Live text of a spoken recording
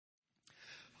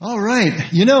All right.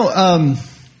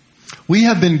 We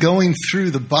have been going through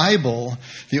the Bible,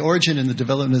 the origin and the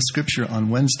development of Scripture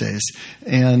on Wednesdays.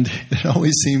 And it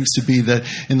always seems to be that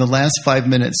in the last 5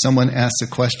 minutes, someone asks a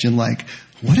question like,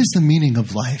 what is the meaning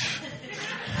of life?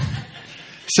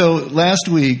 So last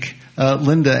week,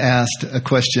 Linda asked a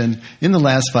question in the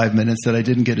last 5 minutes that I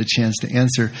didn't get a chance to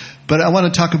answer. But I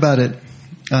want to talk about it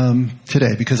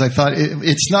today, because I thought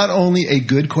it's not only a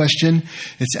good question,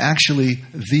 it's actually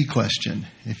the question,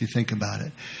 if you think about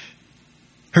it.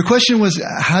 Her question was,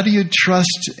 how do you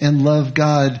trust and love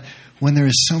God when there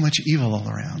is so much evil all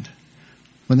around?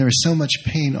 When there is so much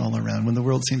pain all around? When the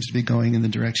world seems to be going in the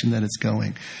direction that it's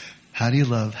going? How do you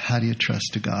love, how do you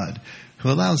trust to God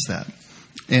who allows that?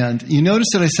 And you notice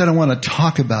that I said I want to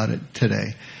talk about it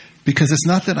today, because it's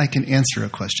not that I can answer a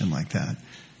question like that.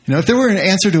 If there were an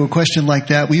answer to a question like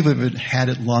that, we would have had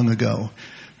it long ago,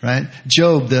 right?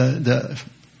 Job, the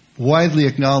widely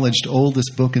acknowledged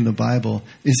oldest book in the Bible,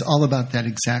 is all about that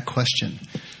exact question.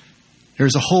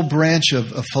 There's a whole branch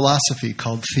of philosophy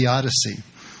called theodicy.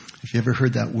 If you ever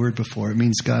heard that word before, it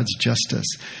means God's justice.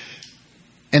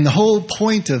 And the whole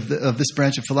point of this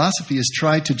branch of philosophy is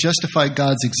try to justify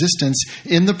God's existence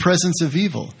in the presence of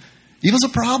evil. Evil's a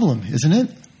problem, isn't it?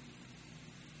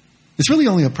 It's really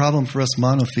only a problem for us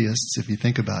monotheists, if you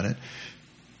think about it.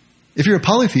 If you're a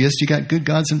polytheist, you got good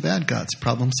gods and bad gods.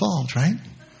 Problem solved, right?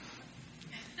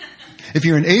 If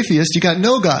you're an atheist, you got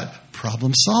no God.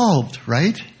 Problem solved,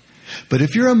 right? But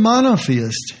if you're a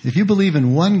monotheist, if you believe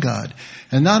in one God,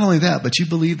 and not only that, but you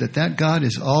believe that that God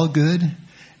is all good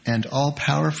and all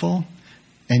powerful,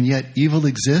 and yet evil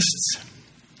exists,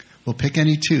 well, pick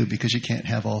any two, because you can't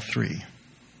have all three.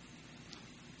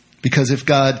 Because if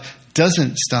God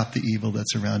doesn't stop the evil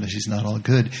that's around us, he's not all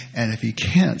good. And if he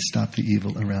can't stop the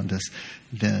evil around us,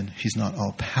 then he's not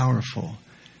all powerful.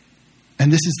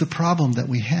 And this is the problem that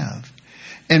we have.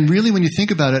 And really, when you think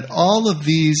about it, all of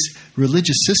these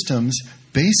religious systems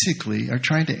basically are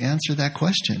trying to answer that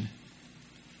question.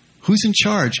 Who's in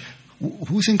charge?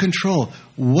 Who's in control?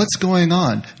 What's going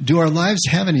on? Do our lives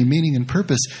have any meaning and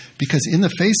purpose? Because in the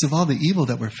face of all the evil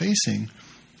that we're facing,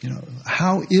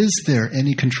 how is there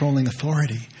any controlling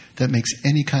authority that makes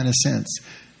any kind of sense?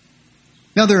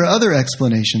 Now, there are other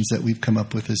explanations that we've come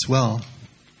up with as well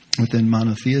within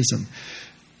monotheism.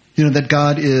 That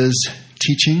God is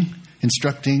teaching,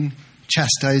 instructing,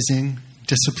 chastising,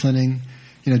 disciplining,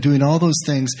 doing all those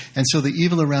things. And so the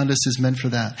evil around us is meant for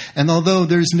that. And although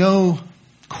there's no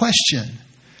question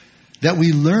that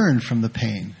we learn from the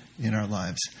pain in our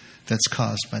lives that's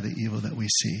caused by the evil that we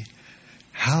see,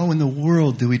 how in the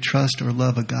world do we trust or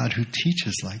love a God who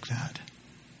teaches like that?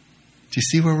 Do you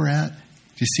see where we're at?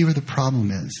 Do you see where the problem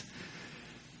is?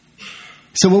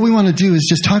 So what we want to do is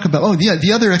just talk about,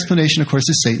 the other explanation, of course,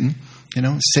 is Satan.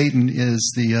 Satan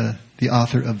is the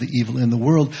author of the evil in the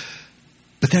world.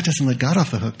 But that doesn't let God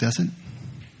off the hook, does it?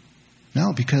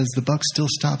 No, because the buck still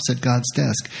stops at God's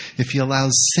desk. If he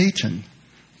allows Satan,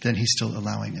 then he's still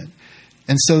allowing it.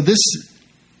 And so this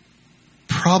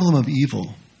problem of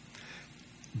evil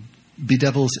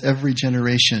bedevils every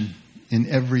generation in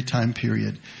every time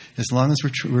period. As long as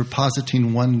we're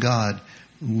positing one God,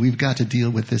 we've got to deal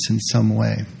with this in some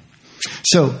way.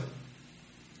 So,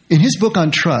 in his book on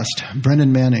trust,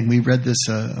 Brennan Manning, we read this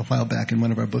a while back in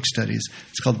one of our book studies.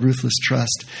 It's called Ruthless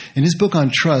Trust. In his book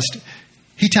on trust,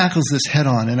 he tackles this head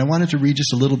on. And I wanted to read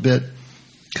just a little bit,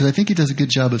 because I think he does a good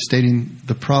job of stating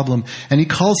the problem. And he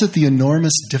calls it the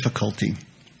enormous difficulty.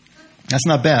 That's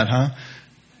not bad, huh?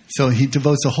 So he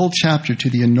devotes a whole chapter to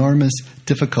the enormous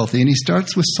difficulty. And he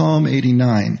starts with Psalm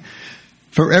 89.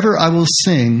 Forever I will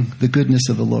sing the goodness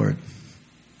of the Lord.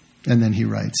 And then he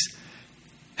writes,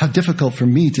 how difficult for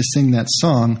me to sing that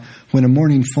song when a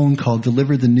morning phone call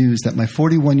delivered the news that my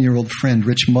 41-year-old friend,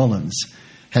 Rich Mullins,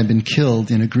 had been killed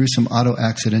in a gruesome auto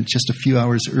accident just a few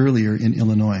hours earlier in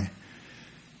Illinois.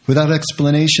 Without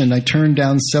explanation, I turned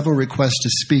down several requests to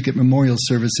speak at memorial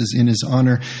services in his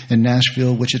honor in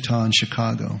Nashville, Wichita, and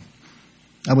Chicago.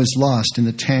 I was lost in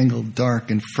the tangled, dark,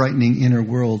 and frightening inner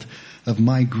world of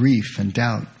my grief and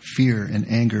doubt, fear,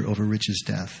 and anger over Rich's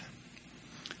death.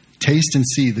 Taste and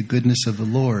see the goodness of the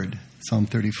Lord, Psalm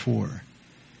 34.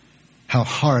 How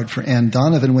hard for Ann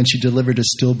Donovan when she delivered a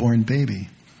stillborn baby.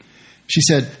 She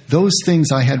said, those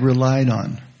things I had relied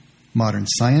on, modern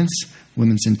science,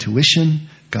 women's intuition,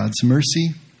 God's mercy,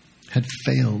 had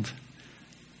failed,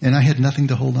 and I had nothing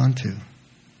to hold on to.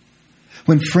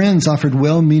 When friends offered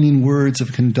well-meaning words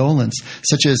of condolence,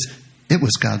 such as, it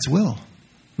was God's will,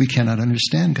 we cannot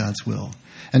understand God's will,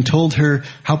 and told her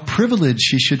how privileged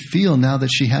she should feel now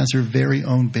that she has her very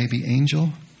own baby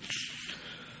angel,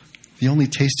 the only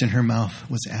taste in her mouth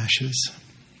was ashes.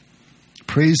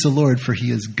 Praise the Lord, for he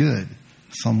is good.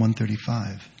 Psalm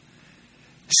 135.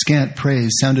 Scant praise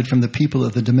sounded from the people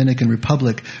of the Dominican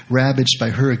Republic, ravaged by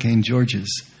Hurricane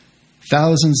Georges.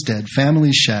 Thousands dead,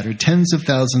 families shattered, tens of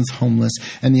thousands homeless,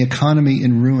 and the economy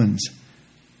in ruins.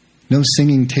 No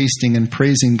singing, tasting, and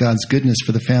praising God's goodness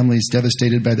for the families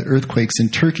devastated by the earthquakes in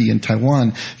Turkey and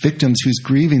Taiwan, victims whose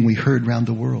grieving we heard round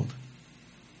the world.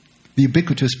 The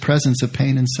ubiquitous presence of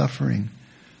pain and suffering,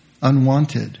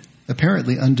 unwanted,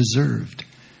 apparently undeserved,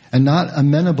 and not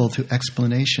amenable to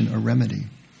explanation or remedy,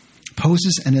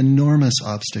 poses an enormous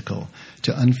obstacle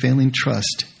to unfailing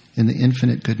trust in the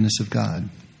infinite goodness of God.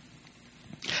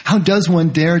 How does one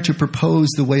dare to propose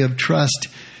the way of trust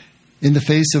in the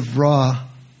face of raw,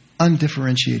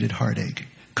 undifferentiated heartache,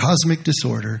 cosmic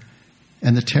disorder,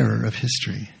 and the terror of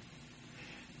history?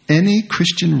 Any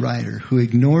Christian writer who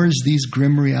ignores these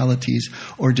grim realities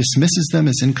or dismisses them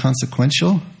as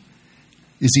inconsequential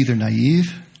is either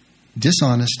naive,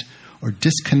 dishonest, or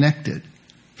disconnected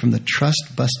from the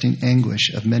trust-busting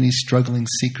anguish of many struggling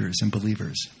seekers and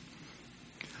believers.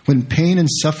 When pain and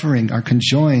suffering are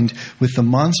conjoined with the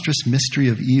monstrous mystery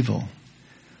of evil,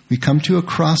 we come to a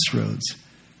crossroads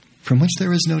from which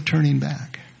there is no turning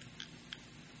back.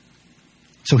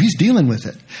 So he's dealing with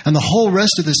it. And the whole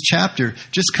rest of this chapter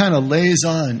just kind of lays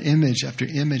on image after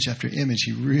image after image.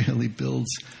 He really builds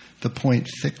the point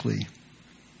thickly.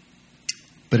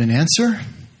 But an answer?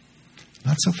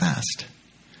 Not so fast.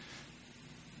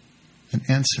 An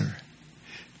answer.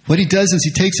 What he does is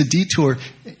he takes a detour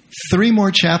 3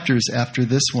 more chapters after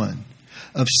this one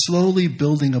of slowly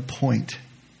building a point.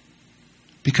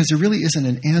 Because there really isn't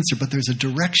an answer, but there's a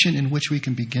direction in which we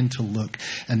can begin to look.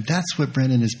 And that's what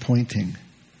Brennan is pointing.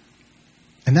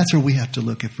 And that's where we have to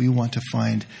look if we want to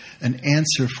find an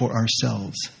answer for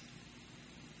ourselves.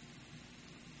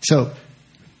 So,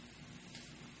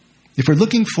 if we're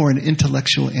looking for an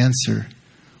intellectual answer,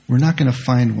 we're not going to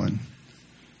find one.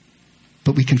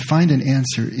 But we can find an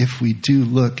answer if we do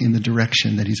look in the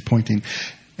direction that he's pointing.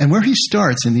 And where he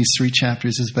starts in these 3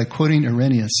 chapters is by quoting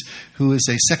Irenaeus, who is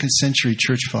a 2nd century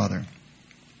church father.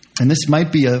 And this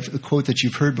might be a quote that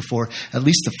you've heard before, at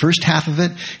least the first half of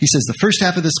it. He says the first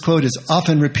half of this quote is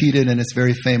often repeated and it's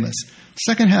very famous.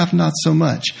 Second half, not so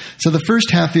much. So the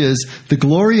first half is, the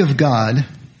glory of God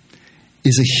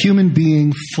is a human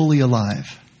being fully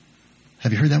alive.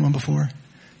 Have you heard that one before?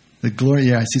 The glory,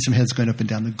 yeah, I see some heads going up and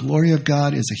down. The glory of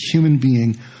God is a human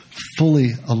being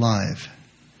fully alive.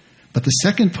 But the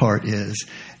second part is,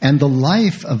 and the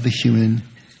life of the human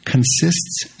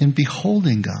consists in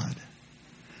beholding God.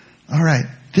 All right,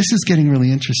 this is getting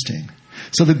really interesting.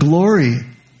 So the glory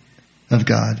of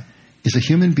God is a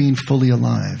human being fully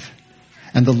alive.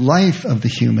 And the life of the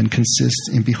human consists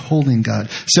in beholding God.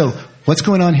 So what's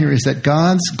going on here is that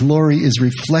God's glory is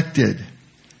reflected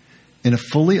in a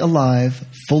fully alive,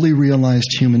 fully realized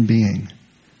human being.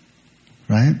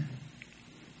 Right?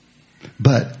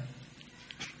 But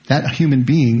that human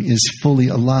being is fully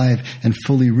alive and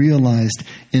fully realized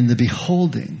in the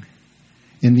beholding,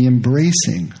 in the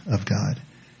embracing of God.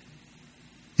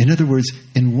 In other words,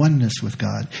 in oneness with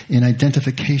God, in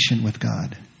identification with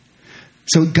God.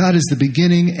 So God is the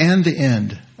beginning and the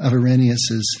end of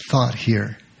Irenaeus' thought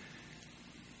here.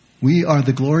 We are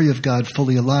the glory of God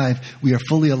fully alive. We are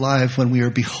fully alive when we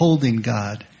are beholding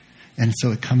God. And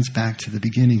so it comes back to the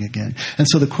beginning again. And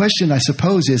so the question, I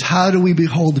suppose, is how do we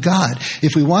behold God?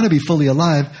 If we want to be fully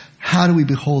alive, how do we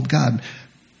behold God?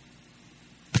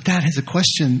 But that is a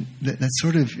question that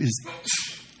sort of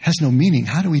has no meaning.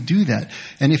 How do we do that?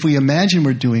 And if we imagine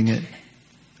we're doing it,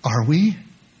 are we?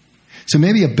 So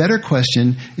maybe a better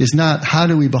question is not how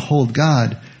do we behold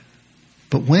God,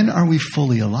 but when are we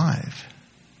fully alive?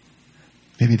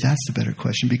 Maybe that's the better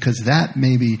question, because that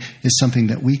maybe is something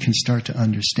that we can start to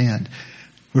understand.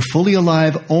 We're fully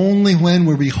alive only when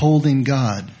we're beholding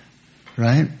God,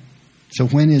 right? So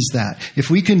when is that? If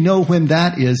we can know when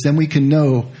that is, then we can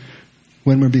know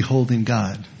when we're beholding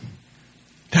God.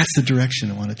 That's the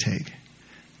direction I want to take.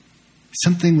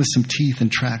 Something with some teeth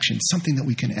and traction, something that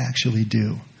we can actually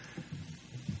do.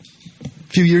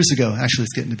 A few years ago, actually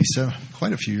it's getting to be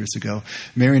quite a few years ago,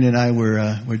 Marion and I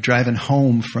were driving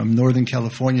home from Northern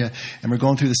California, and we're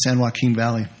going through the San Joaquin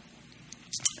Valley.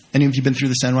 Any of you been through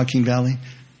the San Joaquin Valley?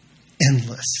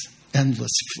 Endless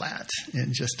flat,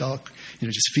 and just all,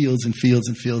 just fields and fields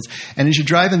and fields. And as you're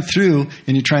driving through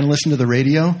and you're trying to listen to the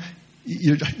radio,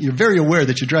 you're very aware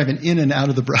that you're driving in and out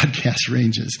of the broadcast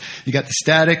ranges. You got the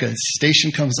static, a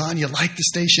station comes on, you like the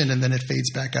station, and then it fades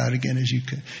back out again as you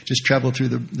just travel through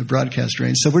the broadcast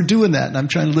range. So we're doing that, and I'm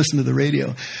trying to listen to the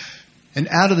radio. And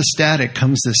out of the static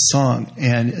comes this song,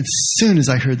 and as soon as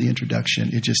I heard the introduction,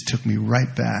 it just took me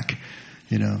right back,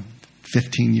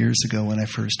 15 years ago when I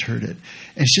first heard it. And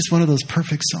it's just one of those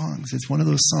perfect songs. It's one of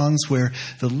those songs where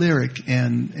the lyric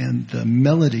and the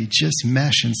melody just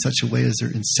mesh in such a way as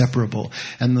they're inseparable.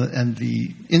 And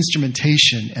the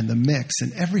instrumentation and the mix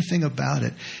and everything about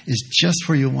it is just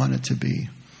where you want it to be.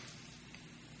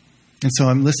 And so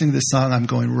I'm listening to this song, I'm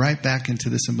going right back into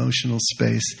this emotional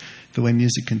space, the way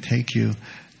music can take you.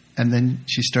 And then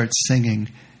she starts singing.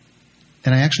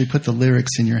 And I actually put the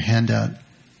lyrics in your handout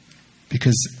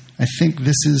because I think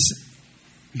this is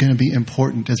going to be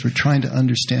important as we're trying to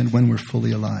understand when we're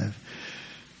fully alive.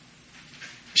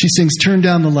 She sings, "Turn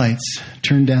down the lights,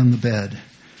 turn down the bed,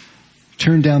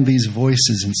 turn down these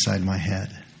voices inside my head.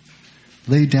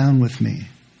 Lay down with me,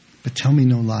 but tell me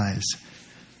no lies.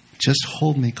 Just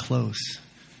hold me close.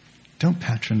 Don't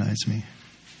patronize me.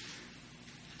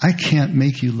 I can't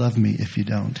make you love me if you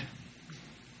don't.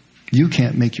 You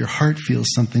can't make your heart feel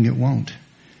something it won't.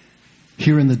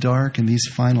 Here in the dark, in these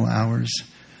final hours,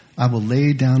 I will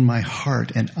lay down my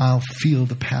heart and I'll feel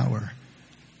the power.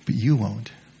 But you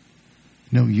won't.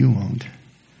 No, you won't.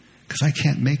 Because I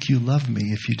can't make you love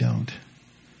me if you don't.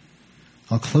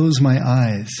 I'll close my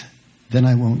eyes, then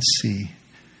I won't see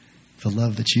the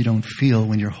love that you don't feel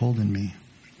when you're holding me.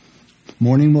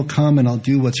 Morning will come and I'll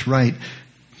do what's right.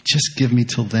 Just give me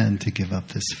till then to give up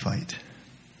this fight."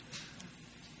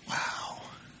 Wow.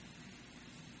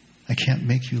 I can't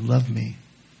make you love me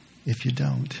if you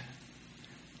don't.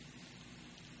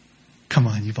 Come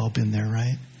on, you've all been there,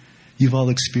 right? You've all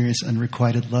experienced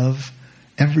unrequited love.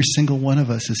 Every single one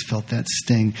of us has felt that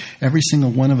sting. Every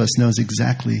single one of us knows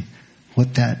exactly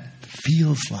what that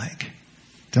feels like.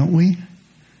 Don't we?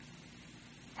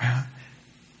 Wow.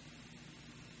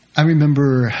 I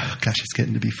remember, it's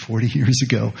getting to be 40 years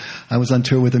ago. I was on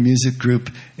tour with a music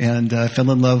group and I fell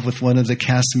in love with one of the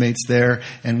castmates there,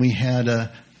 and we had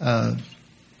a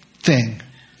thing,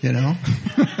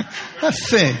 a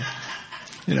thing,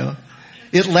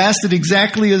 It lasted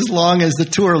exactly as long as the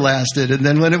tour lasted. And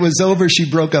then when it was over, she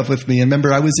broke up with me. And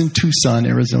remember, I was in Tucson,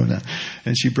 Arizona,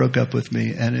 and she broke up with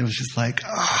me. And it was just like,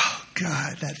 oh,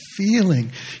 God, that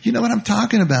feeling. You know what I'm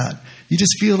talking about. You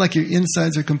just feel like your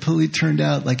insides are completely turned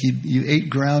out, like you ate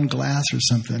ground glass or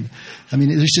something. I mean,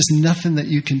 there's just nothing that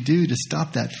you can do to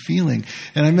stop that feeling.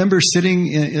 And I remember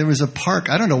there was a park.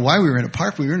 I don't know why we were in a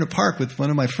park. We were in a park with one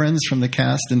of my friends from the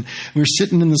cast, and we were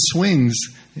sitting in the swings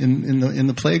in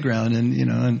the playground,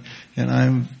 and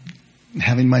I'm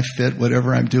having my fit,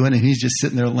 whatever I'm doing, and he's just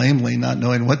sitting there lamely, not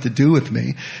knowing what to do with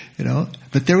me,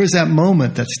 But there was that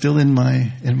moment that's still in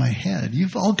my head.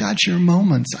 You've all got your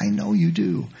moments. I know you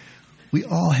do. We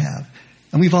all have.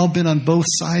 And we've all been on both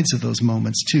sides of those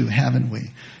moments too, haven't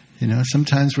we?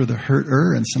 Sometimes we're the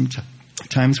hurt-er and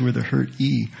sometimes we're the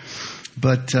hurt-e.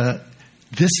 But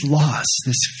this loss,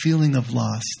 this feeling of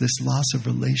loss, this loss of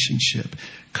relationship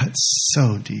cuts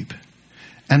so deep.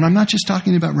 And I'm not just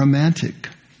talking about romantic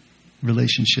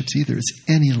relationships either. It's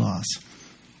any loss.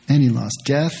 Any loss.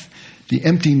 Death, the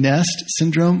empty nest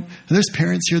syndrome. There's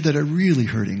parents here that are really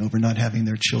hurting over not having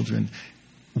their children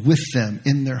with them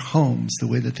in their homes the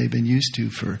way that they've been used to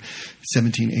for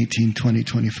 17, 18, 20,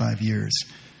 25 years.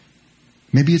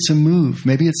 Maybe it's a move.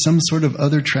 Maybe it's some sort of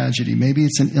other tragedy. Maybe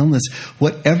it's an illness.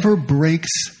 Whatever breaks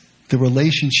the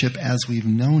relationship as we've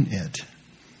known it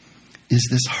is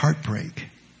this heartbreak.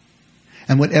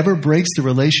 And whatever breaks the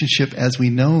relationship as we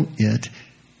know it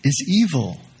is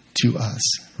evil to us,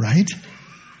 right?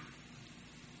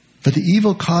 But the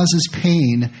evil causes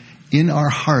pain in our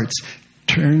hearts,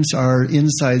 turns our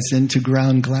insides into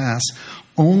ground glass,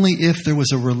 only if there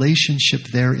was a relationship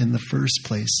there in the first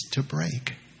place to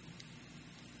break.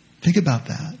 Think about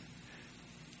that.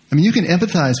 I mean, you can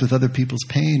empathize with other people's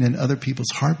pain and other people's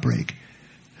heartbreak,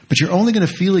 but you're only going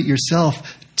to feel it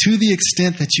yourself to the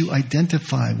extent that you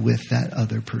identify with that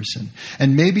other person.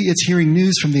 And maybe it's hearing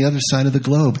news from the other side of the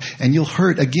globe, and you'll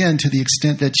hurt again to the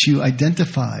extent that you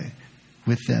identify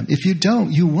with them. If you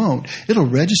don't, you won't. It'll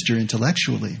register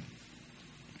intellectually,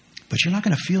 but you're not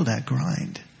going to feel that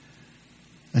grind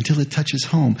until it touches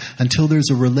home, until there's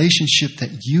a relationship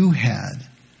that you had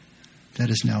that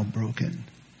is now broken.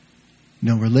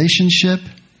 No relationship,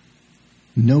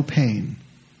 no pain.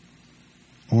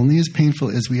 Only as painful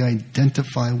as we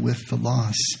identify with the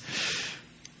loss.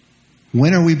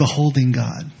 When are we beholding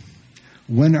God?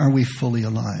 When are we fully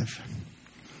alive?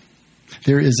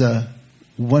 There is a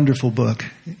wonderful book,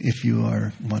 if you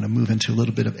want to move into a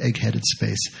little bit of egg-headed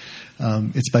space.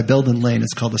 It's by Belden Lane.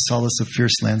 It's called The Solace of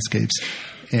Fierce Landscapes.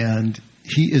 And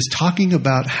he is talking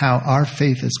about how our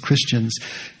faith as Christians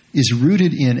is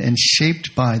rooted in and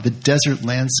shaped by the desert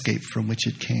landscape from which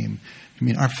it came. I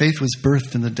mean, our faith was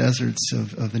birthed in the deserts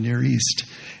of the Near East.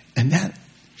 And that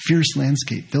fierce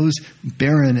landscape, those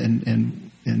barren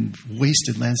and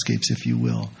wasted landscapes, if you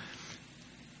will,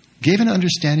 gave an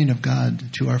understanding of God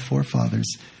to our forefathers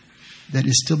that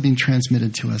is still being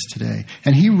transmitted to us today.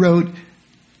 And he wrote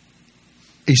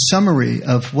a summary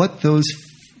of what those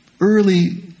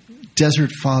early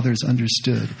desert fathers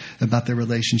understood about their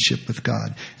relationship with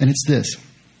God. And it's this: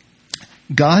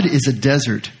 God is a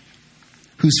desert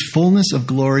whose fullness of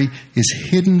glory is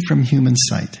hidden from human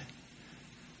sight.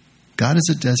 God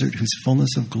is a desert whose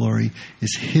fullness of glory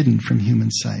is hidden from human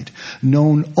sight,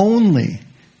 known only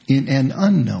in an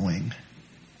unknowing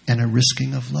and a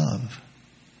risking of love.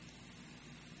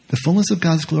 The fullness of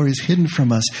God's glory is hidden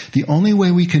from us. The only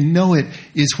way we can know it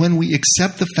is when we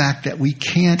accept the fact that we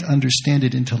can't understand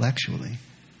it intellectually.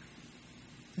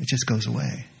 It just goes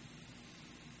away.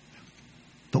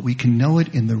 But we can know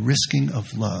it in the risking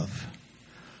of love.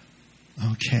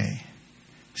 Okay.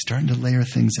 Starting to layer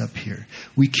things up here.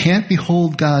 We can't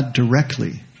behold God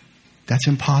directly. That's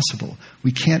impossible.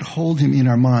 We can't hold him in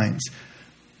our minds.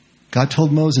 God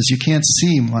told Moses, you can't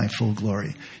see my full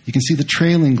glory. You can see the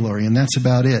trailing glory, and that's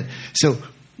about it. So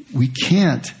we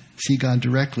can't see God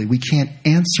directly. We can't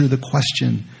answer the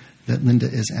question that Linda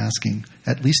is asking,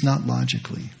 at least not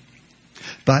logically.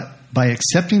 But by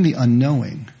accepting the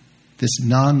unknowing, this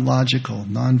non-logical,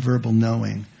 non-verbal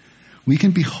knowing, we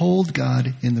can behold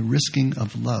God in the risking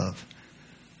of love.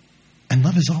 And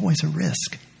love is always a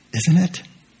risk, isn't it?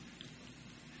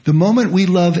 The moment we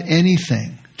love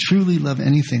anything, truly love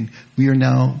anything, we are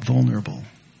now vulnerable.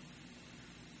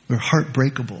 We're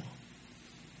heartbreakable.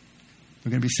 We're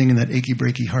going to be singing that Achy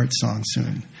Breaky Heart song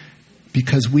soon.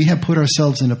 Because we have put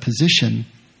ourselves in a position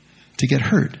to get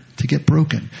hurt, to get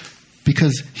broken.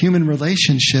 Because human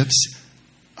relationships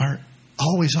are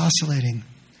always oscillating,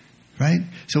 right?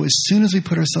 So as soon as we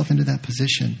put ourselves into that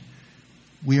position,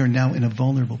 we are now in a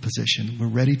vulnerable position. We're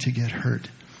ready to get hurt.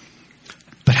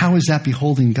 But how is that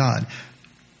beholding God?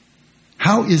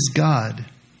 How is God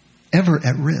ever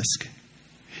at risk?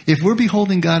 If we're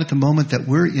beholding God at the moment that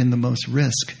we're in the most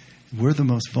risk, we're the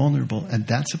most vulnerable, and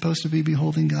that's supposed to be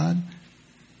beholding God,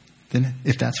 then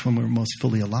if that's when we're most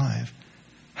fully alive,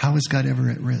 how is God ever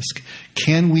at risk?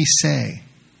 Can we say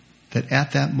that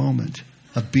at that moment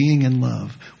of being in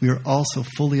love, we are also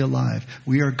fully alive?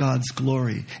 We are God's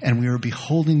glory, and we are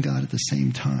beholding God at the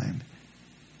same time.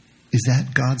 Is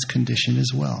that God's condition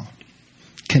as well?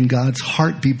 Can God's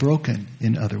heart be broken,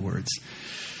 in other words?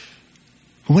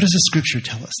 What does the Scripture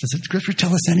tell us? Does the Scripture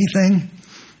tell us anything?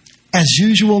 As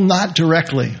usual, not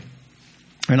directly.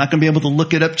 We're not going to be able to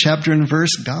look it up chapter and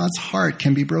verse. God's heart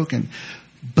can be broken.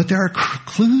 But there are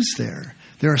clues there.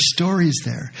 There are stories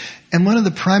there. And one of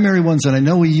the primary ones, and I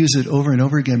know we use it over and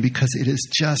over again because it is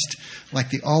just like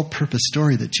the all-purpose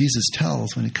story that Jesus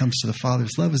tells when it comes to the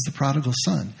Father's love, is the prodigal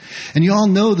son. And you all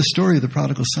know the story of the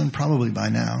prodigal son probably by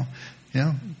now. You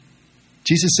know,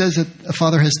 Jesus says that a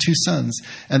father has two sons,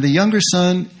 and the younger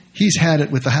son, he's had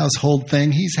it with the household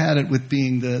thing. He's had it with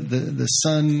being the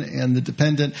son and the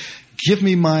dependent. Give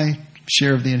me my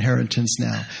share of the inheritance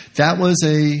now. That was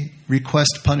a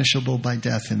request punishable by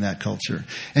death in that culture.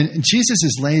 And Jesus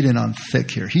is laid in on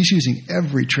thick here. He's using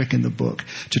every trick in the book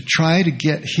to try to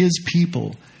get his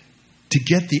people to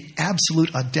get the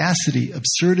absolute audacity,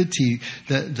 absurdity,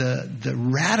 the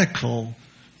radical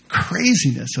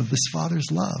craziness of this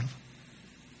Father's love.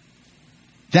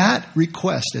 That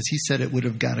request, as he said it, would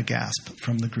have got a gasp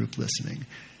from the group listening.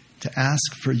 To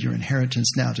ask for your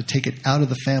inheritance now, to take it out of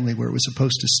the family where it was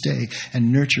supposed to stay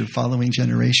and nurture following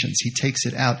generations. He takes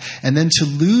it out. And then to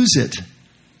lose it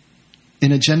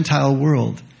in a Gentile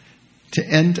world, to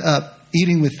end up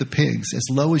eating with the pigs, as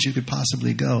low as you could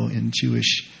possibly go in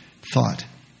Jewish thought.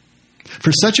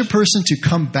 For such a person to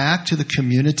come back to the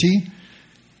community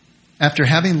after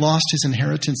having lost his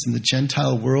inheritance in the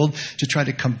Gentile world, to try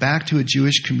to come back to a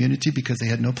Jewish community because they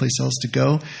had no place else to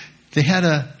go, they had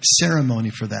a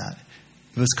ceremony for that.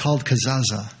 It was called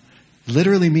kazaza.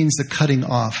 Literally means the cutting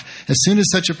off. As soon as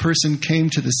such a person came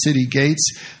to the city gates,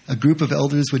 a group of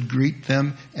elders would greet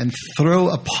them and throw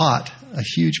a pot, a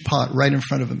huge pot, right in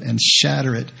front of him and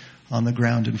shatter it on the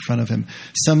ground in front of him.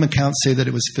 Some accounts say that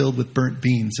it was filled with burnt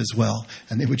beans as well,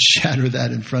 and they would shatter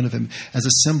that in front of him as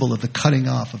a symbol of the cutting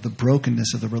off, of the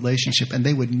brokenness of the relationship, and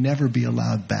they would never be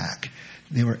allowed back.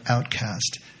 They were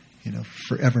outcast,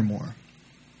 forevermore.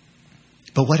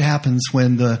 But what happens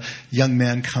when the young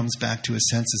man comes back to his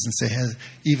senses and say, hey,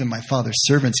 even my father's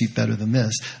servants eat better than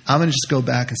this? I'm going to just go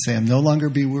back and say, I'm no longer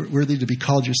worthy to be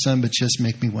called your son, but just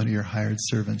make me one of your hired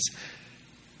servants.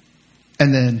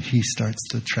 And then he starts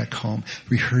to trek home,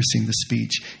 rehearsing the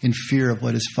speech in fear of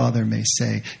what his father may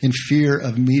say, in fear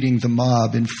of meeting the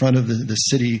mob in front of the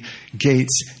city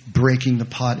gates, breaking the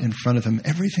pot in front of him.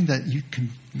 Everything that you can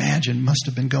imagine must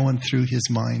have been going through his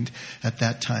mind at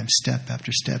that time, step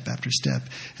after step after step,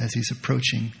 as he's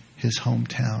approaching his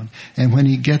hometown. And when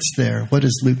he gets there, what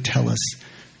does Luke tell us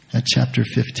at chapter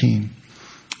 15?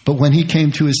 But when he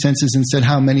came to his senses and said,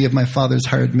 how many of my father's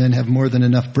hired men have more than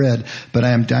enough bread, but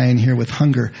I am dying here with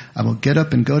hunger? I will get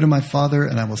up and go to my father,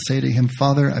 and I will say to him,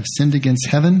 Father, I've sinned against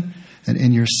heaven and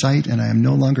in your sight, and I am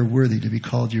no longer worthy to be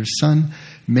called your son.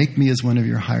 Make me as one of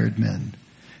your hired men.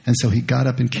 And so he got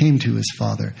up and came to his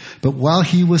father. But while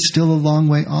he was still a long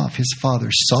way off, his father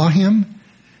saw him,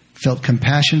 felt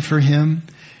compassion for him,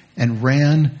 and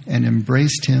ran and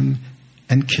embraced him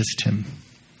and kissed him.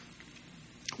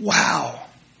 Wow.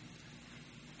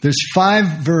 There's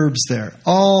 5 verbs there,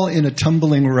 all in a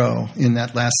tumbling row in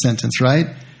that last sentence, right?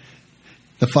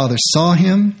 The father saw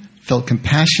him, felt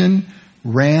compassion,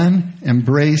 ran,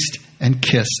 embraced, and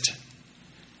kissed.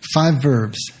 5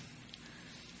 verbs.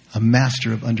 A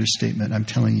master of understatement, I'm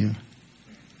telling you.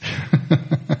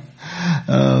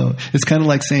 Oh, it's kind of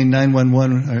like saying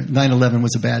 911 or 9/11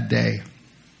 was a bad day.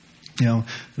 You know,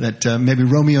 that maybe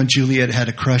Romeo and Juliet had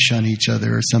a crush on each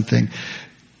other or something.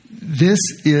 This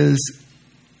is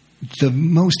the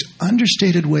most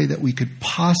understated way that we could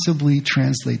possibly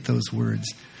translate those words.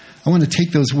 I want to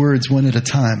take those words one at a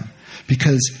time,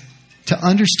 because to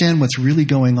understand what's really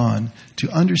going on, to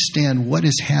understand what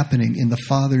is happening in the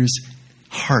Father's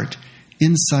heart,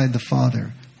 inside the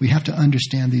Father, we have to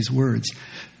understand these words.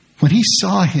 When he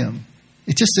saw him,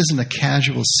 it just isn't a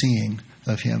casual seeing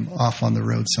of him off on the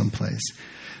road someplace.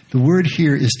 The word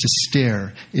here is to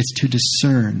stare, it's to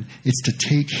discern, it's to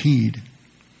take heed.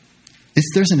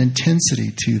 There's an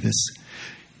intensity to this.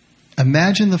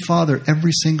 Imagine the Father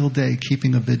every single day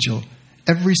keeping a vigil,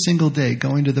 every single day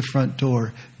going to the front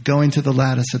door, going to the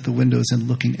lattice at the windows and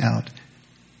looking out.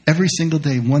 Every single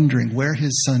day wondering where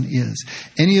his son is.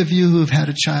 Any of you who have had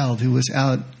a child who was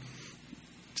out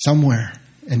somewhere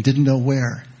and didn't know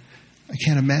where, I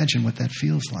can't imagine what that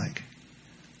feels like.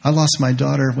 I lost my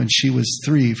daughter when she was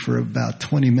 3 for about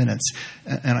 20 minutes,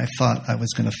 and I thought I was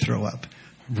going to throw up,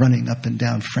 running up and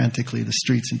down frantically the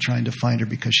streets and trying to find her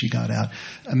because she got out.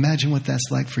 Imagine what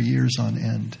that's like for years on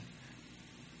end.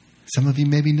 Some of you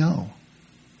maybe know.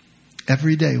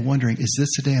 Every day wondering, is this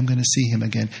the day I'm going to see him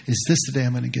again? Is this the day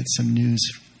I'm going to get some news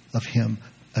of him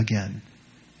again?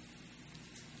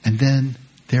 And then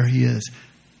there he is.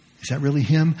 Is that really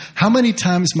him? How many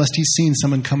times must he seen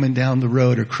someone coming down the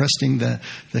road or cresting the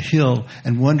hill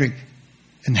and wondering,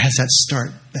 and has that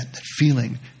start, that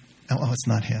feeling, oh, it's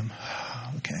not him.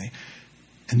 Okay.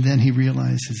 And then he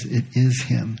realizes it is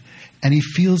him. And he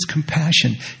feels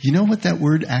compassion. You know what that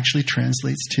word actually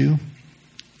translates to?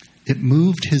 It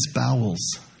moved his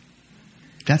bowels.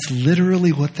 That's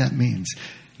literally what that means.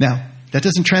 Now, that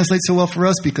doesn't translate so well for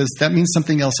us because that means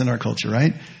something else in our culture,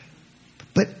 right?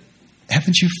 But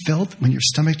haven't you felt when your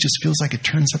stomach just feels like it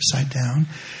turns upside down?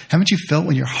 Haven't you felt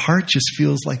when your heart just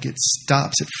feels like it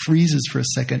stops, it freezes for a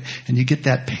second, and you get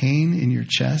that pain in your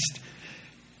chest?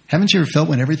 Haven't you ever felt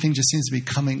when everything just seems to be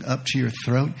coming up to your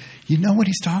throat? You know what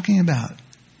he's talking about.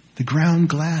 The ground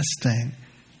glass thing.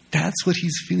 That's what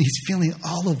he's feeling. He's feeling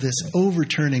all of this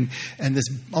overturning and this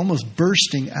almost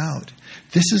bursting out.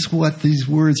 This is what these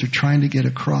words are trying to get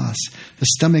across. The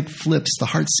stomach flips. The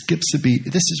heart skips a beat.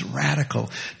 This is radical.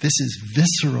 This is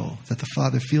visceral that the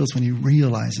Father feels when he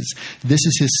realizes this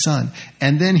is his son.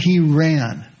 And then he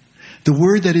ran. The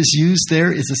word that is used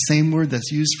there is the same word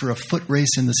that's used for a foot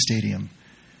race in the stadium.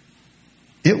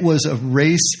 It was a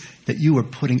race that you were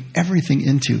putting everything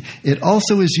into. It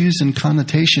also is used in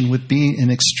connotation with being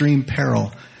in extreme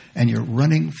peril, and you're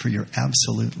running for your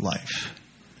absolute life.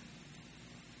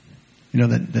 You know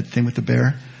that thing with the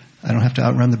bear? I don't have to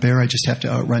outrun the bear, I just have to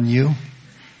outrun you.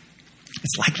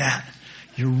 It's like that.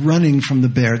 You're running from the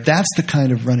bear. That's the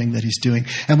kind of running that he's doing.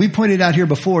 And we pointed out here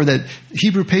before that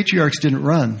Hebrew patriarchs didn't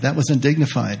run. That was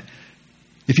undignified.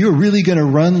 If you were really going to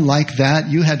run like that,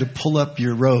 you had to pull up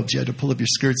your robes. You had to pull up your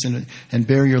skirts and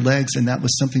bare your legs. And that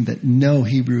was something that no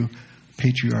Hebrew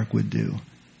patriarch would do.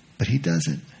 But he does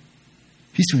it.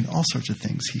 He's doing all sorts of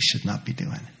things he should not be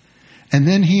doing. And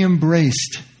then he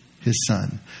embraced his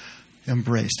son.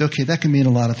 Embraced. Okay, that can mean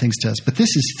a lot of things to us. But this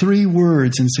is 3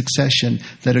 words in succession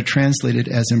that are translated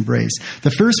as embrace.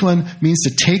 The first one means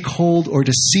to take hold or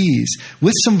to seize,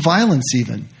 with some violence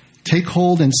even. Take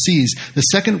hold and seize. The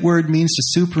second word means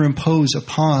to superimpose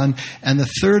upon, and the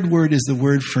third word is the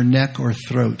word for neck or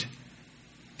throat.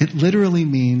 It literally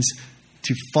means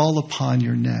to fall upon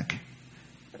your neck,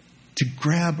 to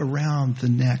grab around the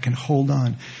neck and hold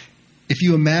on. If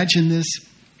you imagine this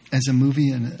as a movie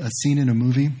and a scene in a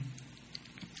movie,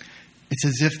 it's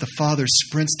as if the father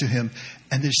sprints to him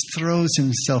and just throws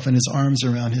himself and his arms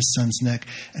around his son's neck,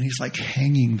 and he's like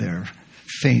hanging there,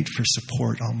 faint for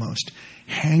support almost,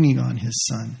 hanging on his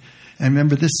son. And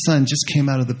remember, this son just came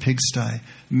out of the pigsty.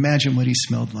 Imagine what he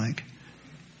smelled like.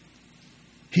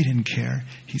 He didn't care.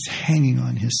 He's hanging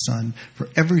on his son for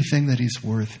everything that he's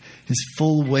worth, his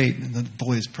full weight. And the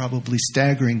boy is probably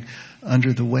staggering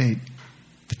under the weight.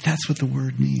 But that's what the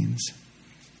word means.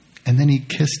 And then he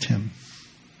kissed him.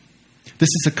 This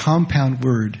is a compound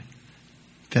word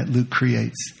that Luke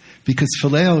creates, because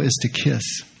phileo is to kiss,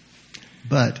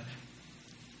 but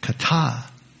kata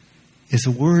is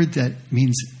a word that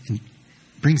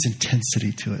brings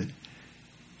intensity to it.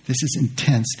 This is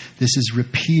intense. This is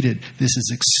repeated. This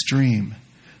is extreme.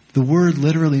 The word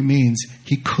literally means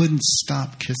he couldn't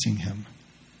stop kissing him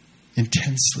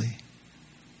intensely.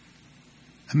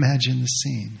 Imagine the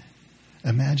scene.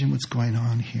 Imagine what's going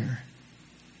on here.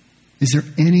 Is there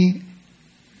any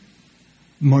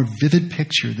more vivid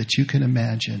picture that you can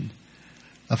imagine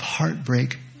of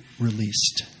heartbreak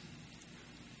released?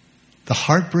 The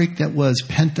heartbreak that was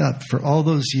pent up for all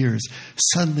those years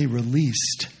suddenly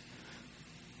released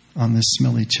on this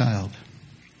smelly child.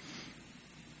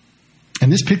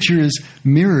 And this picture is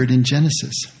mirrored in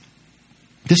Genesis.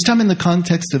 This time in the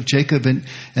context of Jacob and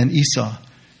Esau.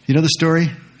 You know the story?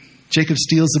 Jacob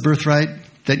steals the birthright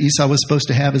that Esau was supposed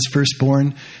to have as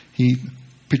firstborn. He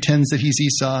pretends that he's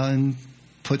Esau and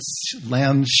puts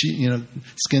lamb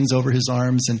skins over his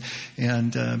arms,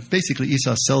 and basically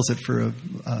Esau sells it for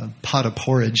a pot of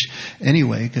porridge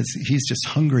anyway, because he's just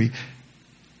hungry.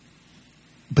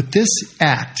 But this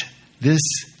act, this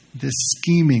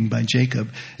scheming by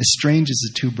Jacob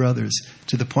estranges the two brothers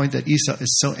to the point that Esau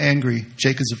is so angry,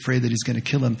 Jacob's afraid that he's going to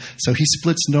kill him. So he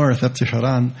splits north up to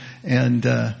Haran and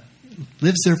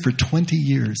lives there for 20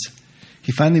 years.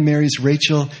 He finally marries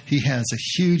Rachel. He has a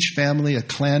huge family, a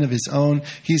clan of his own.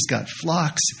 He's got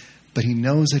flocks, but he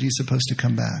knows that he's supposed to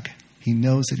come back. He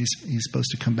knows that he's supposed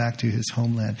to come back to his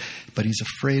homeland, but he's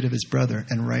afraid of his brother,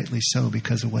 and rightly so,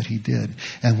 because of what he did.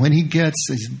 And when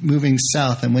he's moving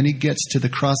south, and when he gets to the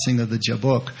crossing of the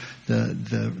Jabbok,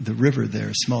 the river there,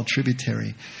 a small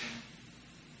tributary,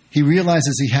 he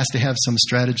realizes he has to have some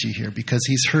strategy here, because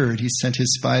he's sent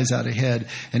his spies out ahead,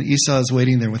 and Esau is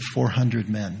waiting there with 400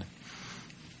 men.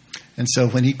 And so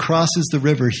when he crosses the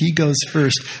river, he goes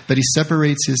first, but he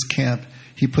separates his camp.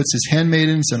 He puts his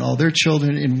handmaidens and all their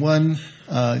children in one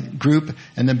group,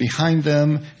 and then behind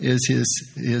them is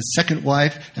his second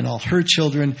wife and all her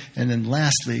children, and then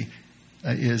lastly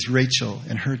is Rachel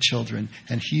and her children.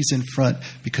 And he's in front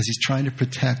because he's trying to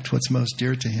protect what's most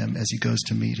dear to him as he goes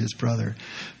to meet his brother.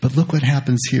 But look what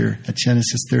happens here at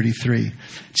Genesis 33.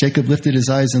 Jacob lifted his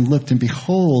eyes and looked, and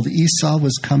behold, Esau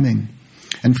was coming,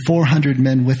 and 400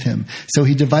 men with him. So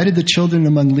he divided the children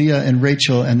among Leah and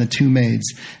Rachel and the two maids.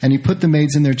 And he put the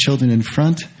maids and their children in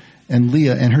front, and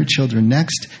Leah and her children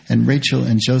next, and Rachel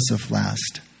and Joseph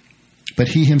last. But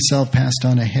he himself passed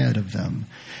on ahead of them,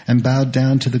 and bowed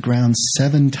down to the ground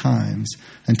 7 times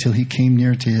until he came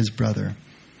near to his brother.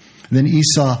 Then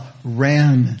Esau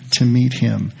ran to meet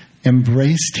him,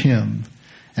 embraced him,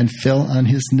 and fell on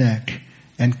his neck,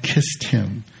 and kissed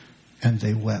him, and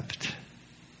they wept.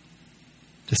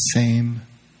 The same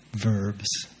verbs,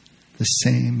 the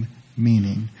same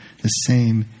meaning, the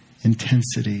same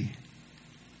intensity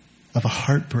of a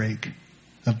heartbreak,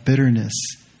 of bitterness,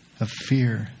 of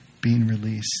fear being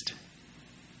released.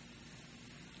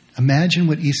 Imagine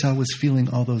what Esau was feeling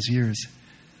all those years,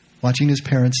 watching his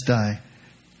parents die,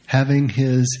 having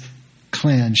his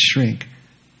clan shrink,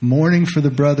 mourning for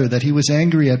the brother that he was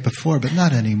angry at before, but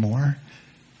not anymore.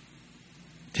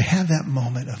 To have that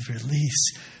moment of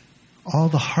release, all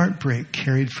the heartbreak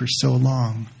carried for so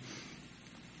long.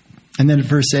 And then at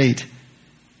verse 8,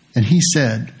 and he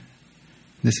said,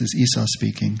 this is Esau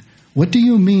speaking, "What do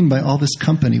you mean by all this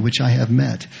company which I have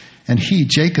met?" And he,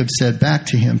 Jacob, said back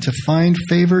to him, "To find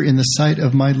favor in the sight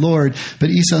of my Lord." But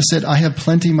Esau said, "I have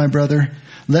plenty, my brother.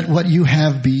 Let what you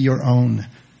have be your own."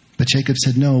 But Jacob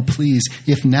said, "No, please,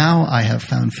 if now I have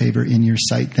found favor in your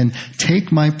sight, then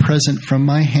take my present from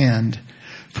my hand.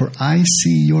 For I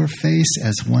see your face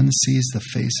as one sees the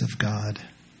face of God,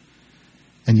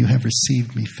 and you have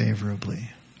received me favorably."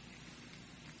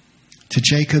 To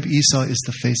Jacob, Esau is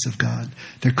the face of God.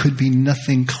 There could be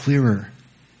nothing clearer.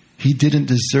 He didn't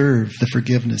deserve the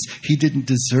forgiveness. He didn't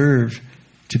deserve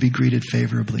to be greeted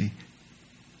favorably.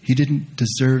 He didn't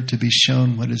deserve to be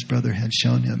shown what his brother had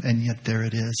shown him, and yet there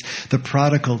it is. The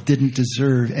prodigal didn't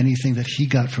deserve anything that he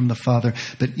got from the father,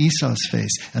 but Esau's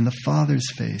face and the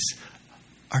father's face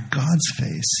are God's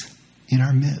face in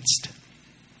our midst.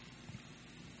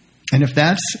 And if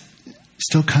that's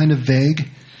still kind of vague,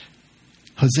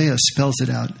 Hosea spells it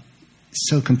out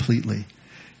so completely.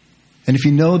 And if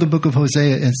you know the book of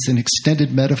Hosea, it's an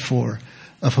extended metaphor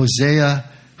of Hosea,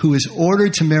 who is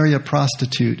ordered to marry a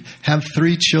prostitute, have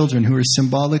 3 children who are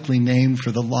symbolically named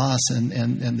for the loss and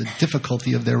the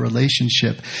difficulty of their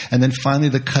relationship. And then finally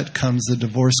the cut comes, the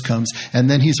divorce comes, and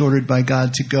then he's ordered by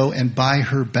God to go and buy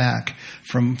her back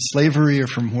from slavery or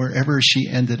from wherever she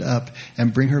ended up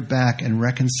and bring her back and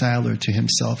reconcile her to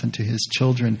himself and to his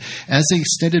children, as an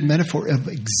extended metaphor of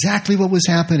exactly what was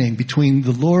happening between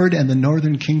the Lord and the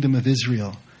northern kingdom of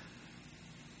Israel.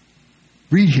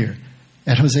 Read here.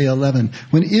 At Hosea 11,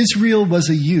 when Israel was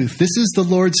a youth, this is the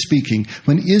Lord speaking,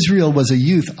 when Israel was a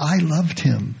youth, I loved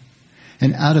him,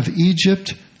 and out of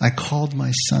Egypt I called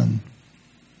my son.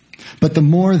 But the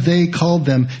more they called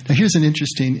them, now here's an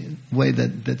interesting way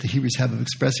that the Hebrews have of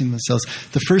expressing themselves.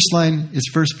 The first line is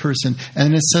first person, and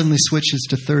then it suddenly switches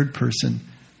to third person,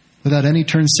 without any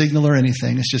turn signal or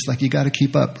anything. It's just like you got to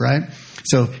keep up, right?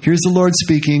 So here's the Lord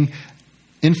speaking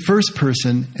in first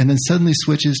person, and then suddenly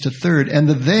switches to third. And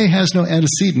the they has no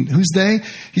antecedent. Who's they?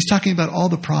 He's talking about all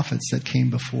the prophets that came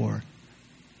before.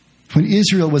 When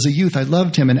Israel was a youth, I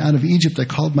loved him, and out of Egypt I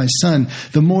called my son.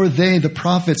 The more they, the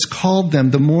prophets, called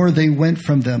them, the more they went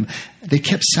from them. They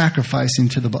kept sacrificing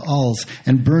to the Baals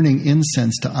and burning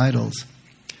incense to idols.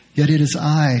 Yet it is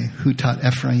I who taught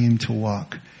Ephraim to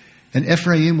walk. And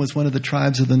Ephraim was one of the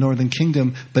tribes of the northern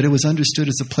kingdom, but it was understood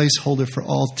as a placeholder for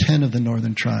all 10 of the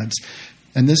northern tribes.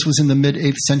 And this was in the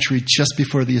mid-8th century, just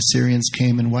before the Assyrians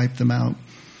came and wiped them out.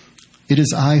 It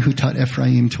is I who taught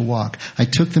Ephraim to walk. I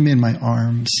took them in my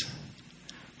arms,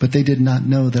 but they did not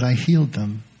know that I healed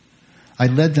them. I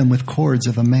led them with cords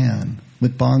of a man,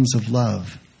 with bonds of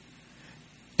love.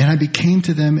 And I became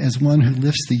to them as one who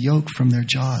lifts the yoke from their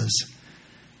jaws.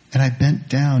 And I bent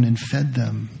down and fed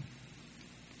them.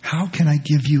 How can I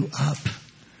give you up,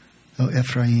 O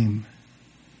Ephraim?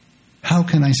 How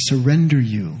can I surrender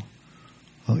you,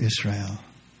 O Israel?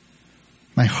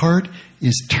 My heart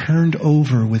is turned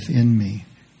over within me.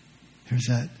 There's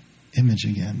that image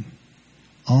again.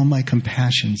 All my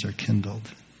compassions are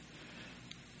kindled.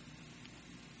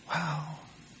 Wow.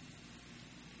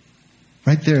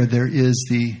 Right there is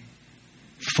the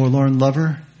forlorn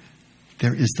lover.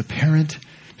 There is the parent.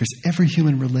 There's every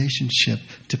human relationship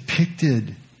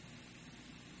depicted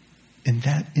in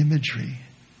that imagery.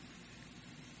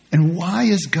 And why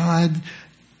is God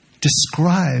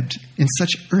described in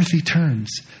such earthy terms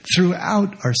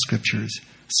throughout our scriptures,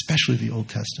 especially the Old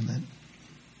Testament?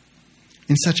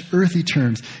 In such earthy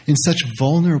terms, in such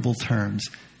vulnerable terms,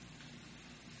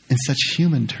 in such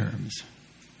human terms.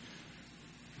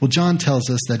 Well, John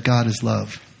tells us that God is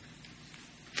love.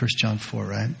 1 John 4,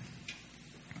 right?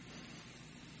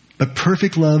 But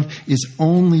perfect love is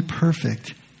only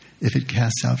perfect if it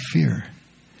casts out fear.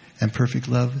 And perfect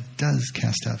love does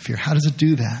cast out fear. How does it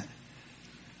do that?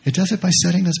 It does it by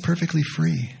setting us perfectly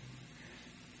free.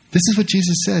 This is what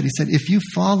Jesus said. He said, if you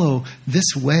follow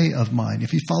this way of mine,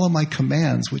 if you follow my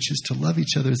commands, which is to love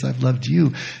each other as I've loved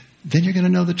you, then you're going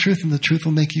to know the truth, and the truth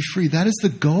will make you free. That is the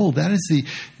goal. That is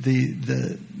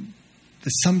the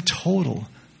sum total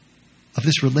of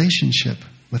this relationship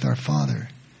with our Father.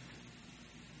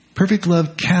 Perfect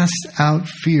love casts out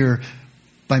fear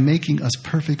by making us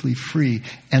perfectly free.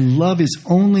 And love is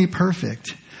only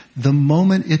perfect the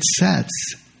moment it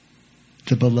sets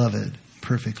the beloved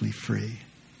perfectly free.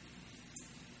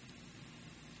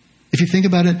 If you think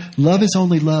about it, love is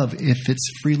only love if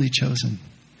it's freely chosen.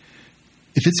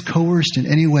 If it's coerced in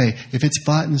any way, if it's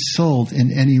bought and sold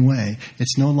in any way,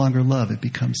 it's no longer love. It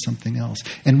becomes something else.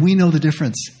 And we know the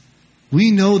difference.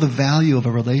 We know the value of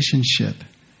a relationship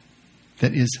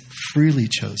that is freely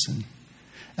chosen,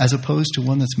 as opposed to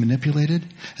one that's manipulated,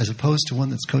 as opposed to one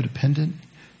that's codependent,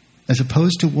 as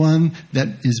opposed to one that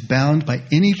is bound by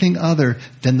anything other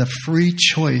than the free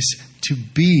choice to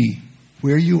be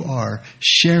where you are,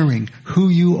 sharing who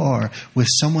you are with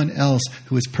someone else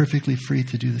who is perfectly free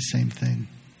to do the same thing.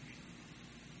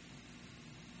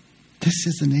 This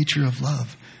is the nature of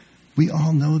love. We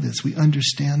all know this. We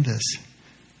understand this.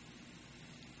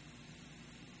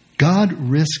 God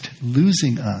risked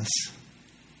losing us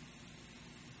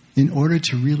in order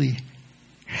to really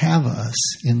have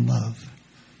us in love,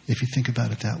 if you think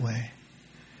about it that way.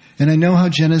 And I know how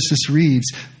Genesis reads,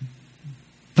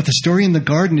 but the story in the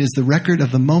garden is the record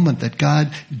of the moment that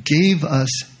God gave us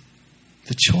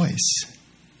the choice.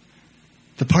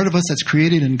 The part of us that's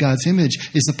created in God's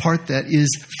image is the part that is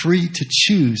free to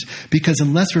choose. Because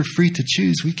unless we're free to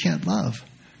choose, we can't love.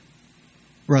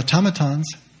 We're automatons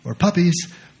or puppies,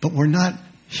 but we're not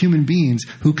human beings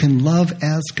who can love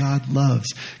as God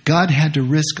loves. God had to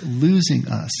risk losing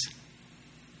us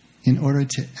in order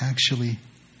to actually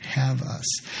have us.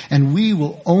 And we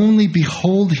will only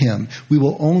behold him. We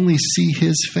will only see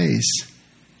his face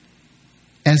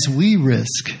as we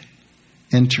risk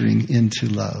entering into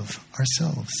love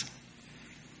ourselves.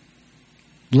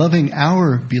 Loving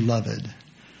our beloved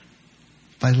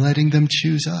by letting them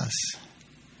choose us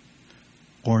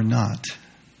or not.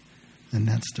 And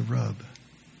that's the rub.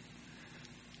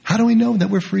 How do we know that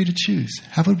we're free to choose?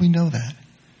 How would we know that?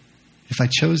 If I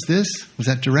chose this, was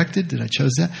that directed? Did I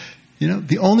chose that?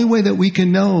 The only way that we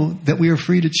can know that we are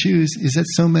free to choose is that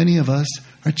so many of us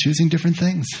are choosing different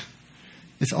things.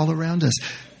 It's all around us.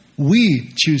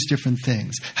 We choose different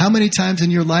things. How many times in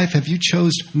your life have you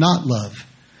chose not love?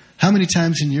 How many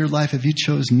times in your life have you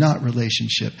chose not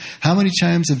relationship? How many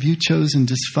times have you chosen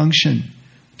dysfunction,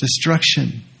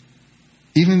 destruction,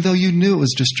 even though you knew it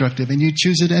was destructive and you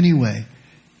choose it anyway?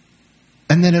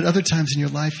 And then at other times in your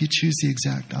life, you choose the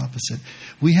exact opposite.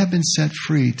 We have been set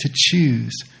free to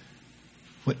choose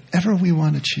whatever we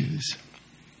want to choose.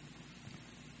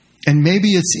 And maybe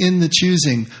it's in the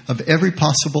choosing of every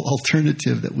possible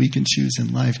alternative that we can choose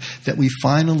in life that we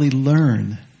finally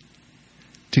learn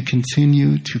to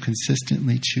continue to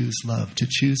consistently choose love, to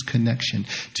choose connection,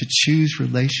 to choose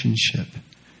relationship,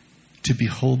 to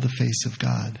behold the face of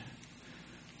God.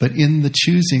 But in the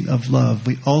choosing of love,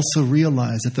 we also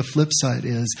realize that the flip side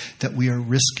is that we are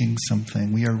risking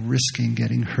something. We are risking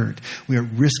getting hurt. We are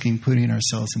risking putting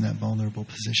ourselves in that vulnerable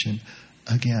position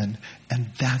again. And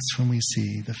that's when we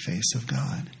see the face of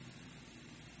God.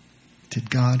 Did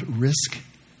God risk?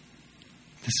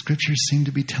 The scriptures seem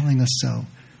to be telling us so.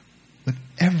 With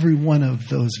every one of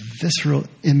those visceral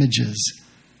images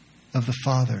of the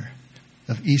father,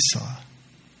 of Esau,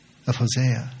 of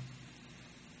Hosea,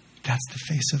 that's the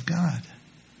face of God.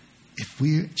 If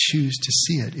we choose to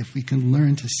see it, if we can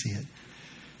learn to see it.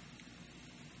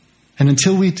 And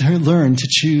until we learn to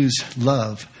choose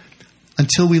love,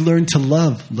 until we learn to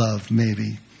love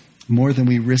maybe, more than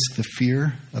we risk the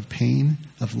fear of pain,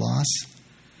 of loss,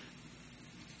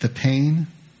 the pain,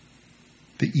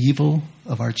 the evil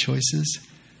of our choices,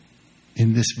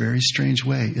 in this very strange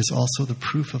way, is also the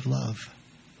proof of love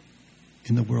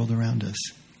in the world around us.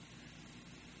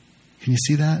 Can you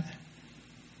see that?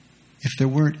 If there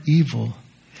weren't evil,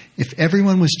 if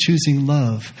everyone was choosing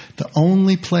love, the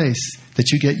only place that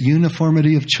you get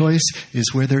uniformity of choice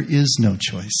is where there is no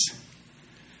choice.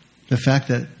 The fact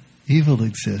that evil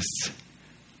exists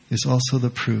is also the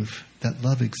proof that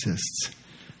love exists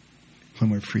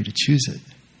when we're free to choose it.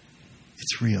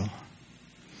 It's real.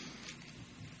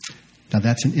 Now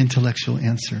that's an intellectual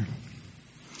answer.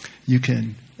 You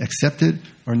can accept it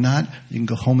or not. You can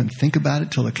go home and think about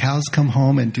it till the cows come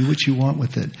home and do what you want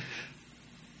with it.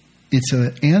 It's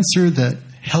an answer that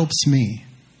helps me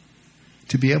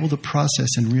to be able to process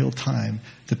in real time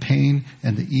the pain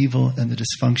and the evil and the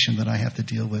dysfunction that I have to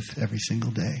deal with every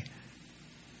single day.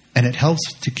 And it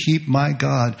helps to keep my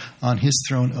God on his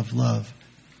throne of love.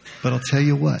 But I'll tell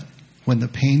you what, when the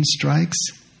pain strikes,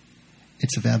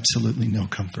 it's of absolutely no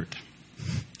comfort.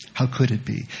 How could it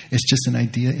be? It's just an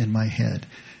idea in my head.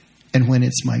 And when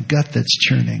it's my gut that's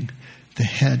churning, the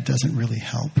head doesn't really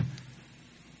help.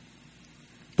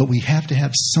 But we have to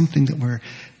have something that we're,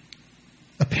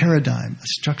 a paradigm, a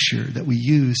structure that we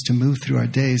use to move through our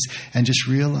days and just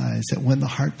realize that when the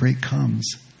heartbreak comes,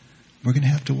 we're going to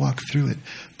have to walk through it.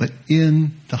 But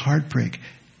in the heartbreak,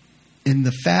 in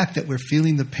the fact that we're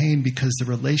feeling the pain because the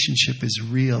relationship is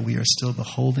real, we are still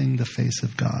beholding the face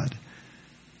of God.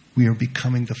 We are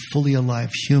becoming the fully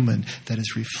alive human that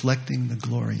is reflecting the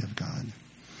glory of God.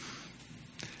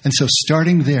 And so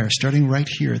starting there, starting right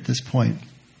here at this point,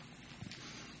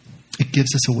 it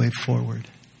gives us a way forward.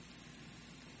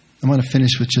 I want to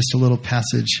finish with just a little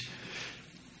passage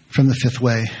from the Fifth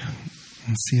Way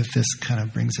and see if this kind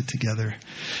of brings it together.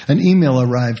 An email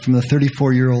arrived from the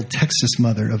 34-year-old Texas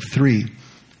mother of 3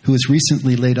 who was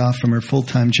recently laid off from her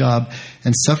full-time job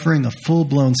and suffering a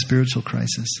full-blown spiritual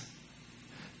crisis.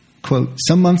 Quote,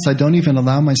 "Some months I don't even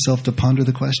allow myself to ponder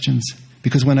the questions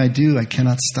because when I do, I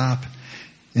cannot stop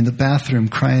in the bathroom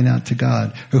crying out to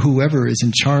God or whoever is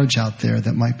in charge out there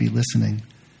that might be listening.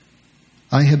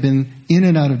 I have been in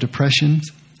and out of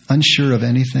depressions, unsure of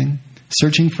anything,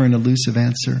 searching for an elusive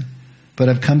answer, but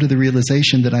I've come to the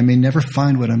realization that I may never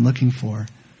find what I'm looking for.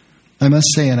 I must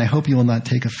say, and I hope you will not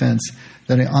take offense,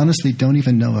 that I honestly don't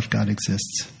even know if God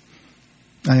exists.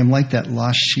 I am like that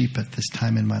lost sheep at this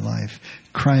time in my life,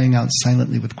 crying out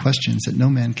silently with questions that no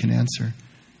man can answer.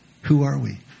 Who are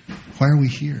we? Why are we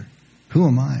here? Who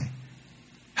am I?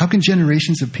 How can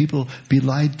generations of people be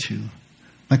lied to?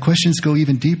 My questions go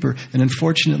even deeper, and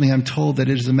unfortunately I'm told that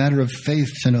it is a matter of faith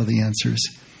to know the answers.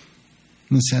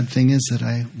 And the sad thing is that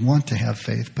I want to have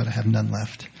faith, but I have none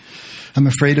left. I'm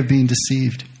afraid of being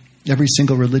deceived. Every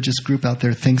single religious group out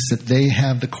there thinks that they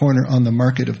have the corner on the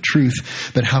market of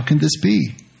truth, but how can this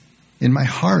be? In my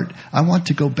heart, I want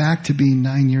to go back to being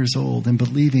 9 years old and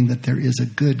believing that there is a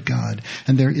good God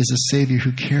and there is a Savior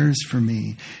who cares for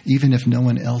me, even if no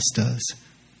one else does.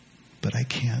 But I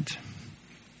can't.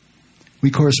 We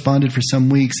corresponded for some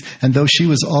weeks, and though she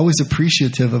was always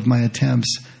appreciative of my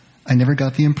attempts, I never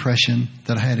got the impression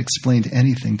that I had explained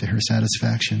anything to her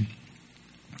satisfaction.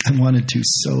 I wanted to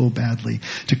so badly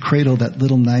to cradle that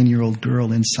little 9-year-old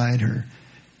girl inside her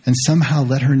and somehow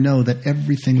let her know that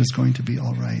everything was going to be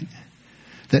all right,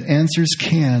 that answers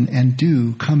can and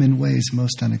do come in ways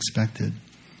most unexpected.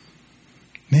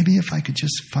 Maybe if I could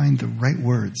just find the right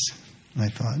words, I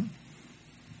thought.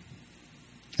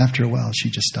 After a while, she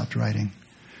just stopped writing.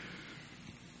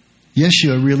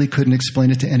 Yeshua really couldn't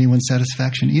explain it to anyone's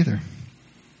satisfaction either.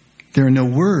 There are no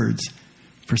words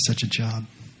for such a job.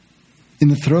 In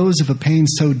the throes of a pain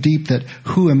so deep that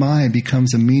who am I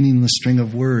becomes a meaningless string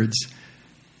of words,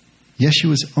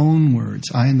 Yeshua's own words,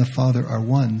 I and the Father are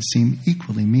one, seem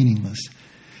equally meaningless.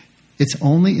 It's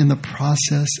only in the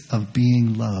process of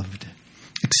being loved,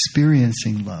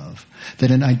 experiencing love, that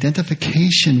an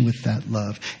identification with that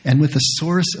love and with the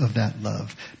source of that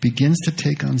love begins to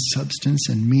take on substance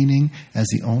and meaning as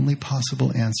the only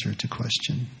possible answer to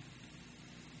question.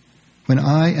 When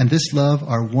I and this love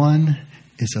are one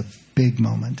is a big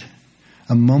moment,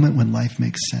 a moment when life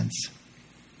makes sense.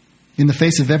 In the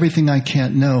face of everything I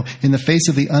can't know, in the face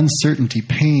of the uncertainty,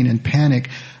 pain, and panic,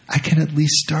 I can at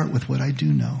least start with what I do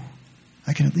know.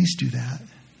 I can at least do that.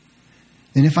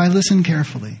 And if I listen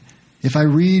carefully, if I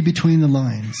read between the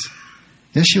lines,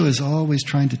 Yeshua is always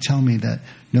trying to tell me that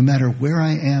no matter where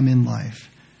I am in life,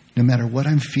 no matter what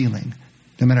I'm feeling,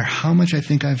 no matter how much I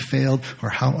think I've failed or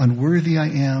how unworthy I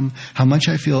am, how much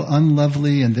I feel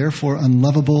unlovely and therefore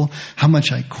unlovable, how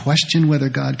much I question whether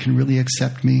God can really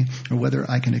accept me or whether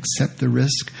I can accept the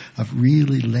risk of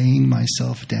really laying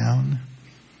myself down,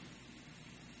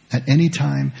 at any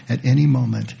time, at any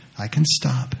moment, I can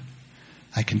stop.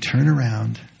 I can turn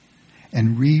around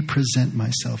and re-present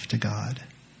myself to God.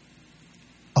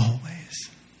 Always.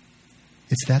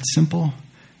 It's that simple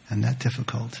and that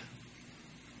difficult.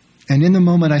 And in the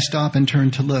moment I stop and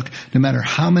turn to look, no matter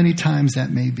how many times that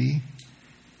may be,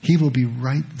 He will be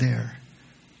right there.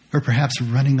 Or perhaps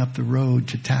running up the road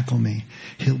to tackle me.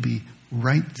 He'll be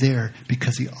right there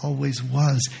because He always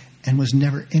was and was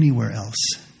never anywhere else.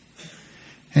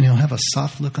 And He'll have a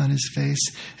soft look on His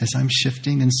face as I'm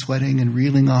shifting and sweating and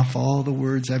reeling off all the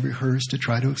words I've rehearsed to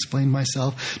try to explain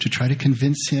myself, to try to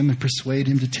convince Him and persuade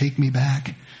Him to take me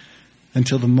back,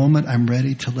 until the moment I'm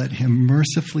ready to let Him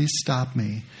mercifully stop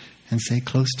me and say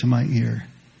close to my ear,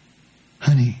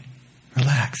 honey,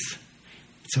 relax.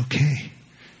 It's okay.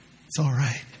 It's all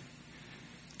right.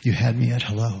 You had me at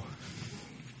hello.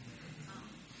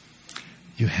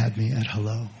 You had me at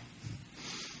hello.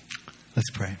 Let's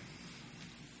pray.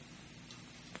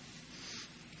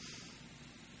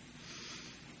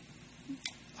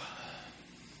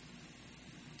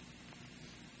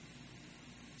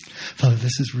 Father,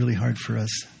 this is really hard for us.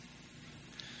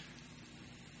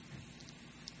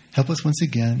 Help us once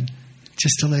again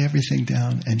just to lay everything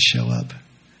down and show up.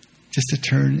 Just to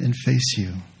turn and face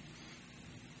You.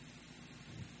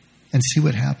 And see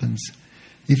what happens.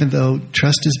 Even though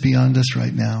trust is beyond us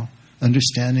right now,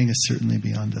 understanding is certainly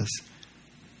beyond us.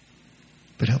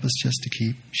 But help us just to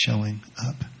keep showing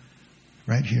up.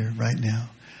 Right here, right now.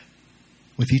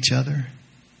 With each other.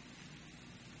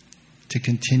 To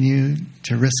continue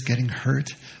to risk getting hurt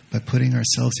by putting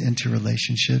ourselves into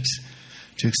relationships,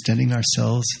 to extending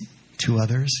ourselves to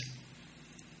others,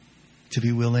 to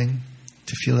be willing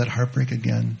to feel that heartbreak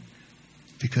again,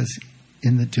 because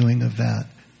in the doing of that,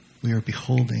 we are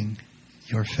beholding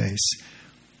Your face.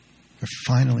 We're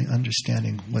finally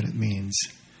understanding what it means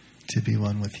to be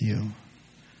one with You.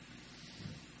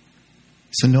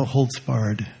 So no holds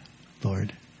barred,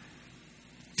 Lord.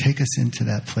 Take us into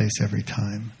that place every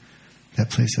time. That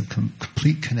place of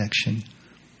complete connection.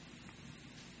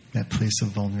 That place of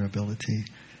vulnerability.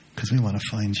 Because we want to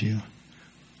find You.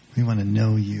 We want to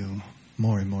know You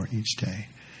more and more each day.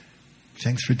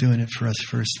 Thanks for doing it for us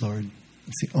first, Lord.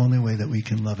 It's the only way that we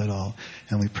can love it all.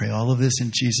 And we pray all of this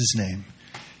in Jesus' name.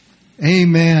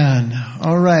 Amen.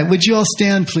 All right. Would you all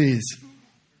stand, please?